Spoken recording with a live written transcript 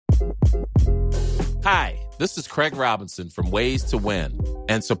Hi, this is Craig Robinson from Ways to Win,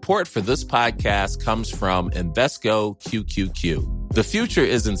 and support for this podcast comes from Invesco QQQ. The future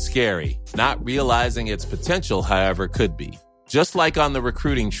isn't scary. Not realizing its potential, however, could be. Just like on the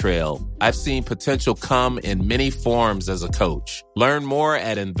recruiting trail, I've seen potential come in many forms as a coach. Learn more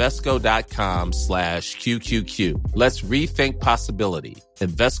at Invesco.com/QQQ. Let's rethink possibility.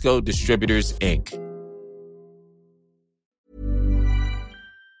 Invesco Distributors, Inc.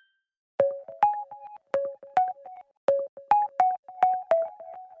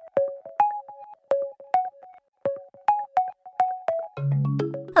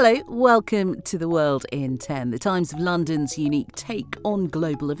 Hello, welcome to The World in 10, the Times of London's unique take on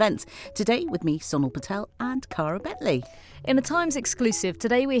global events. Today with me, Sonal Patel and Cara Bentley. In a Times exclusive,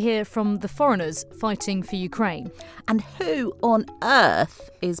 today we hear from the foreigners fighting for Ukraine. And who on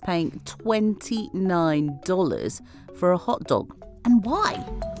earth is paying $29 for a hot dog? And why?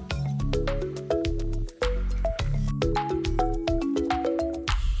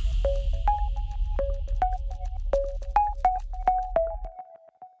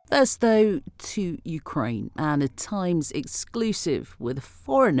 First, though, to Ukraine and a Times exclusive with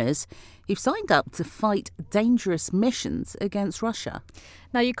foreigners who've signed up to fight dangerous missions against Russia.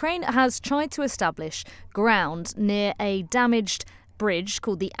 Now, Ukraine has tried to establish ground near a damaged bridge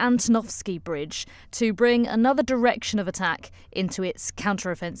called the Antonovsky Bridge to bring another direction of attack into its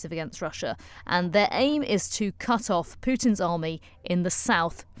counteroffensive against Russia. And their aim is to cut off Putin's army in the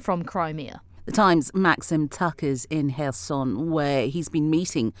south from Crimea. The Times' Maxim Tucker's in Kherson, where he's been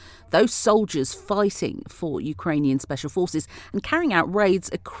meeting those soldiers fighting for Ukrainian special forces and carrying out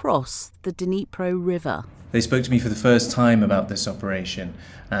raids across the Dnipro River. They spoke to me for the first time about this operation,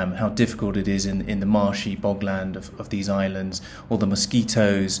 how difficult it is in the marshy bogland of these islands, all the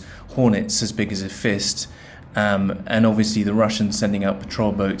mosquitoes, hornets as big as a fist, and obviously the Russians sending out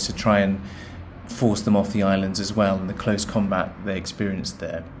patrol boats to try and force them off the islands as well, and the close combat they experienced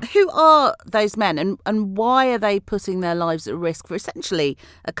there. Who are those men and why are they putting their lives at risk for essentially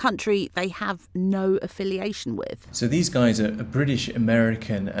a country they have no affiliation with? So these guys are British,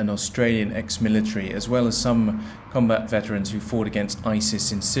 American and Australian ex-military, as well as some combat veterans who fought against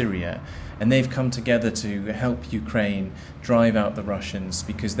ISIS in Syria, and they've come together to help Ukraine drive out the Russians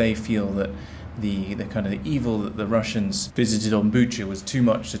because they feel that the kind of evil that the Russians visited on Bucha was too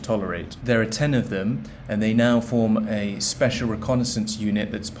much to tolerate. There are 10 of them, and they now form a special reconnaissance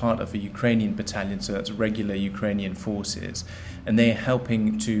unit that's part of a Ukrainian battalion, so that's regular Ukrainian forces, and they're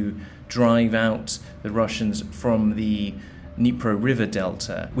helping to drive out the Russians from the Dnipro River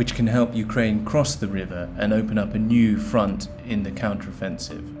Delta, which can help Ukraine cross the river and open up a new front in the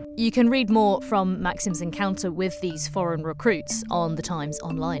counteroffensive. You can read more from Maxim's encounter with these foreign recruits on The Times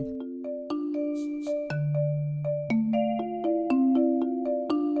online.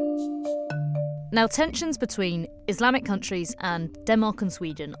 Now, tensions between Islamic countries and Denmark and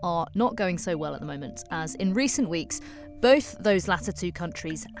Sweden are not going so well at the moment, as in recent weeks, both those latter two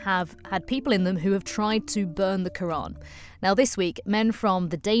countries have had people in them who have tried to burn the Quran. Now, this week, men from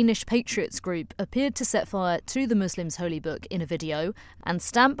the Danish Patriots group appeared to set fire to the Muslims' holy book in a video and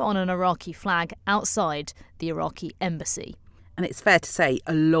stamp on an Iraqi flag outside the Iraqi embassy. And it's fair to say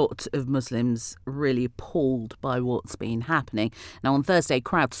a lot of Muslims really appalled by what's been happening. Now, on Thursday,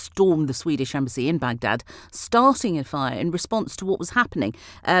 crowds stormed the Swedish embassy in Baghdad, starting a fire in response to what was happening.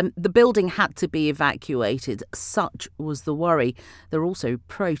 The building had to be evacuated. Such was the worry. There are also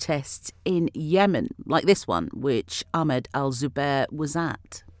protests in Yemen, like this one, which Ahmed Al-Zubair was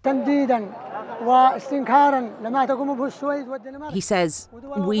at. He says,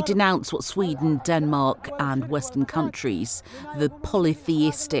 "We denounce what Sweden, Denmark and Western countries, the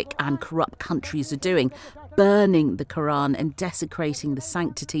polytheistic and corrupt countries, are doing, burning the Quran and desecrating the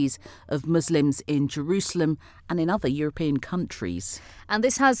sanctities of Muslims in Jerusalem and in other European countries." And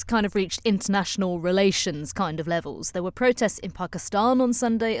this has kind of reached international relations kind of levels. There were protests in Pakistan on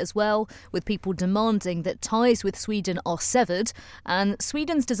Sunday as well, with people demanding that ties with Sweden are severed. And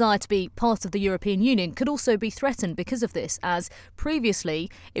Sweden's desire to be part of the European Union could also be threatened because of this, as previously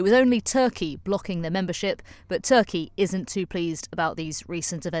it was only Turkey blocking their membership. But Turkey isn't too pleased about these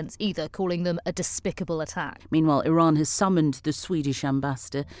recent events either, calling them a despicable attack. Meanwhile, Iran has summoned the Swedish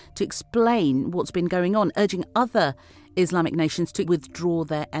ambassador to explain what's been going on, urging other Islamic nations to withdraw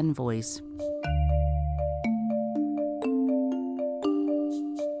their envoys.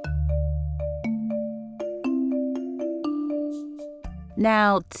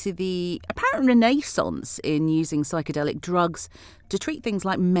 Now to the apparent renaissance in using psychedelic drugs to treat things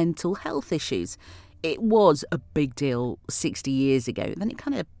like mental health issues. It was a big deal 60 years ago. Then it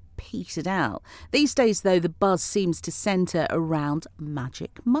kind of petered out. These days, though, the buzz seems to centre around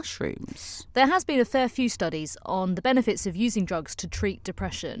magic mushrooms. There has been a fair few studies on the benefits of using drugs to treat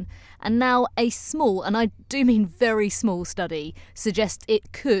depression, and now a small, and I do mean very small, study suggests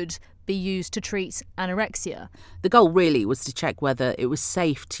it could be used to treat anorexia. The goal really was to check whether it was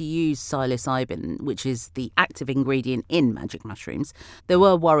safe to use psilocybin, which is the active ingredient in magic mushrooms. There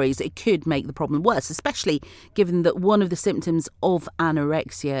were worries it could make the problem worse, especially given that one of the symptoms of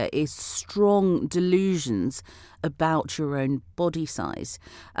anorexia is strong delusions about your own body size.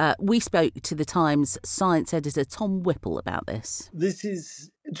 We spoke to the Times science editor Tom Whipple about this. This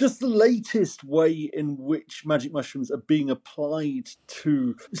is just the latest way in which magic mushrooms are being applied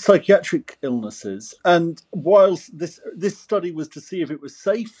to psychiatric illnesses. And whilst this study was to see if it was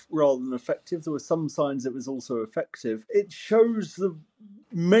safe rather than effective, there were some signs it was also effective. It shows the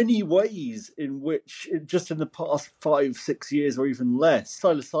many ways in which, just in the past 5-6 years or even less,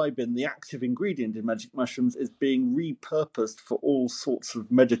 psilocybin, the active ingredient in magic mushrooms, is being repurposed for all sorts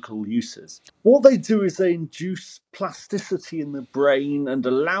of medical uses. What they do is they induce plasticity in the brain and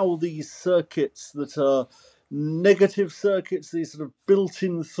allow these circuits that are negative circuits, these sort of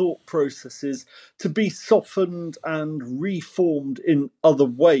built-in thought processes, to be softened and reformed in other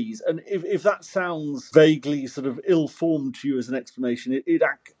ways. And if that sounds vaguely sort of ill-formed to you as an explanation, it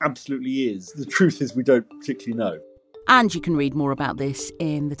absolutely is. The truth is we don't particularly know. And you can read more about this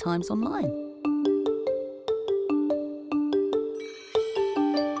in the Times online.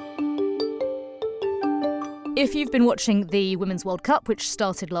 If you've been watching the Women's World Cup, which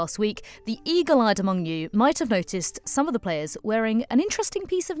started last week, the eagle-eyed among you might have noticed some of the players wearing an interesting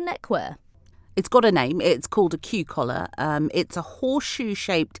piece of neckwear. It's got a name. It's called a Q collar. It's a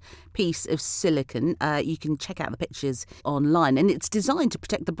horseshoe-shaped piece of silicone. You can check out the pictures online. And it's designed to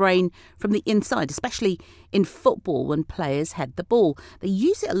protect the brain from the inside, especially in football when players head the ball. They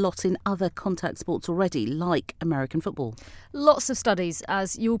use it a lot in other contact sports already, like American football. Lots of studies,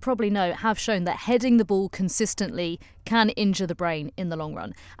 as you'll probably know, have shown that heading the ball consistently can injure the brain in the long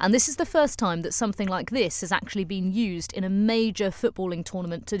run. And this is the first time that something like this has actually been used in a major footballing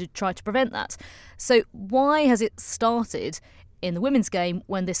tournament to try to prevent that. So why has it started in the women's game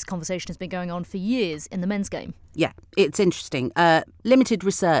when this conversation has been going on for years in the men's game? Yeah, it's interesting. Limited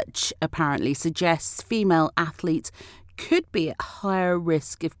research apparently suggests female athletes could be at higher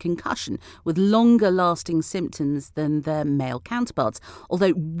risk of concussion with longer lasting symptoms than their male counterparts.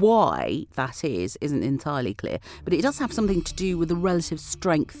 Although why that isn't entirely clear. But it does have something to do with the relative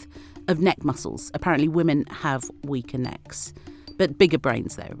strength of neck muscles. Apparently women have weaker necks. But bigger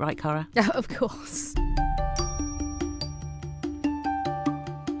brains though, right, Cara? Of course.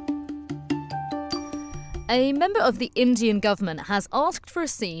 A member of the Indian government has asked for a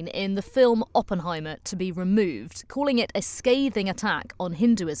scene in the film Oppenheimer to be removed, calling it a scathing attack on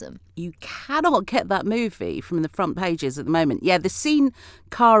Hinduism. You cannot get that movie from the front pages at the moment. Yeah, the scene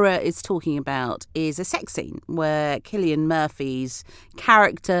Cara is talking about is a sex scene where Cillian Murphy's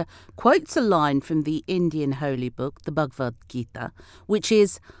character quotes a line from the Indian holy book, the Bhagavad Gita, which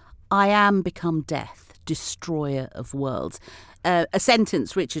is, "I am become death, destroyer of worlds." A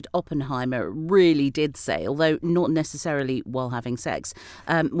sentence Richard Oppenheimer really did say, although not necessarily while having sex,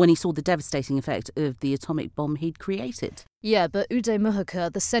 when he saw the devastating effect of the atomic bomb he'd created. Yeah, but Uday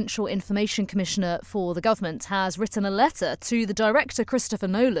Muhakkar, the Central Information Commissioner for the government, has written a letter to the director Christopher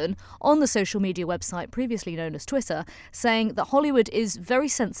Nolan on the social media website previously known as Twitter, saying that Hollywood is very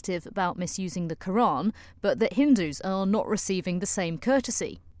sensitive about misusing the Quran, but that Hindus are not receiving the same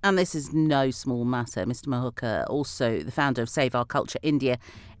courtesy. And this is no small matter. Mr. Muhakkar, also the founder of Save Our Culture India,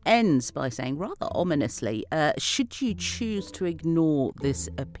 ends by saying rather ominously, should you choose to ignore this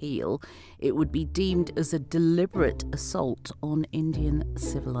appeal, it would be deemed as a deliberate assault on Indian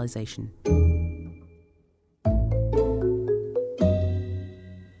civilization.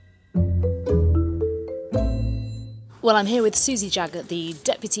 Well, I'm here with Susie Jaggett, the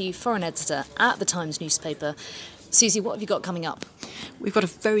Deputy Foreign Editor at the Times newspaper. Susie, what have you got coming up? We've got a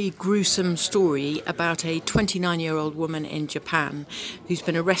very gruesome story about a 29-year-old woman in Japan who's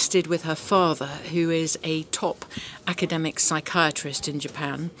been arrested with her father, who is a top academic psychiatrist in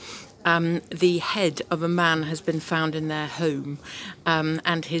Japan. The head of a man has been found in their home,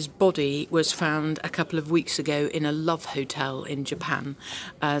 and his body was found a couple of weeks ago in a love hotel in Japan.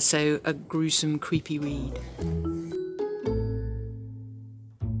 So a gruesome, creepy read.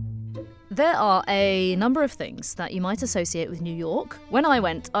 There are a number of things that you might associate with New York. When I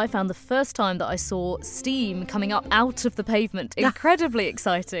went, I found the first time that I saw steam coming up out of the pavement incredibly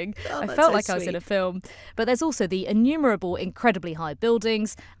exciting. I felt like I was in a film. But there's also the innumerable incredibly high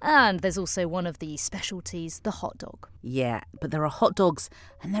buildings, and there's also one of the specialties, the hot dog. Yeah, but there are hot dogs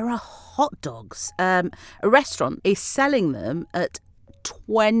and there are hot dogs. A restaurant is selling them at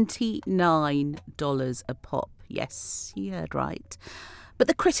 $29 a pop. Yes, you heard right. But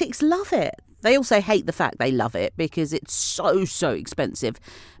the critics love it. They also hate the fact they love it because it's so expensive,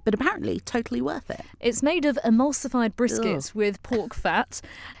 but apparently totally worth it. It's made of emulsified briskets with pork fat.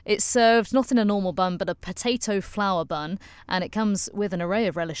 It's served not in a normal bun, but a potato flour bun, and it comes with an array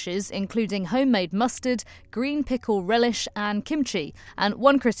of relishes, including homemade mustard, green pickle relish, and kimchi. And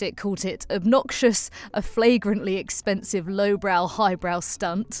one critic called it obnoxious, a flagrantly expensive lowbrow, highbrow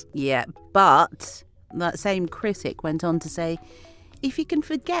stunt. Yeah, but that same critic went on to say, if you can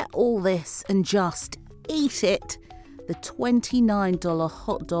forget all this and just eat it, the $29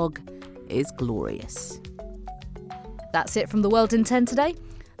 hot dog is glorious. That's it from The World in 10 today.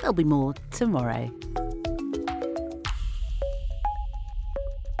 There'll be more tomorrow.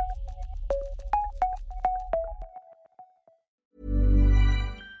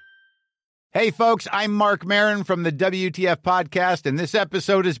 Hey, folks, I'm Mark Maron from the WTF Podcast, and this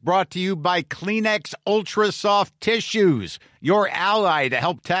episode is brought to you by Kleenex Ultra Soft Tissues, your ally to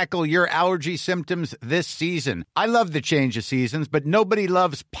help tackle your allergy symptoms this season. I love the change of seasons, but nobody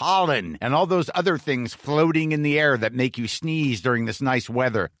loves pollen and all those other things floating in the air that make you sneeze during this nice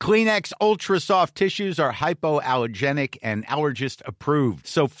weather. Kleenex Ultra Soft Tissues are hypoallergenic and allergist approved,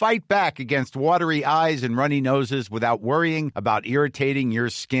 so fight back against watery eyes and runny noses without worrying about irritating your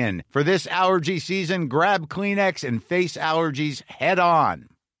skin. For this allergy season, grab Kleenex and face allergies head on.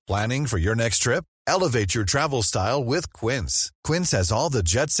 Planning for your next trip? Elevate your travel style with Quince. Quince has all the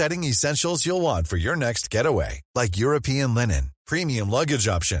jet-setting essentials you'll want for your next getaway, like European linen, premium luggage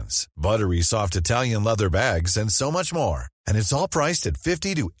options, buttery soft Italian leather bags, and so much more. And it's all priced at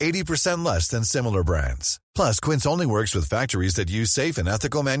 50 to 80% less than similar brands. Plus, Quince only works with factories that use safe and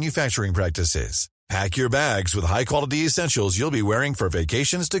ethical manufacturing practices. Pack your bags with high-quality essentials you'll be wearing for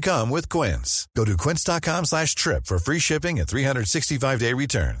vacations to come with Quince. Go to quince.com/trip for free shipping and 365-day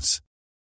returns.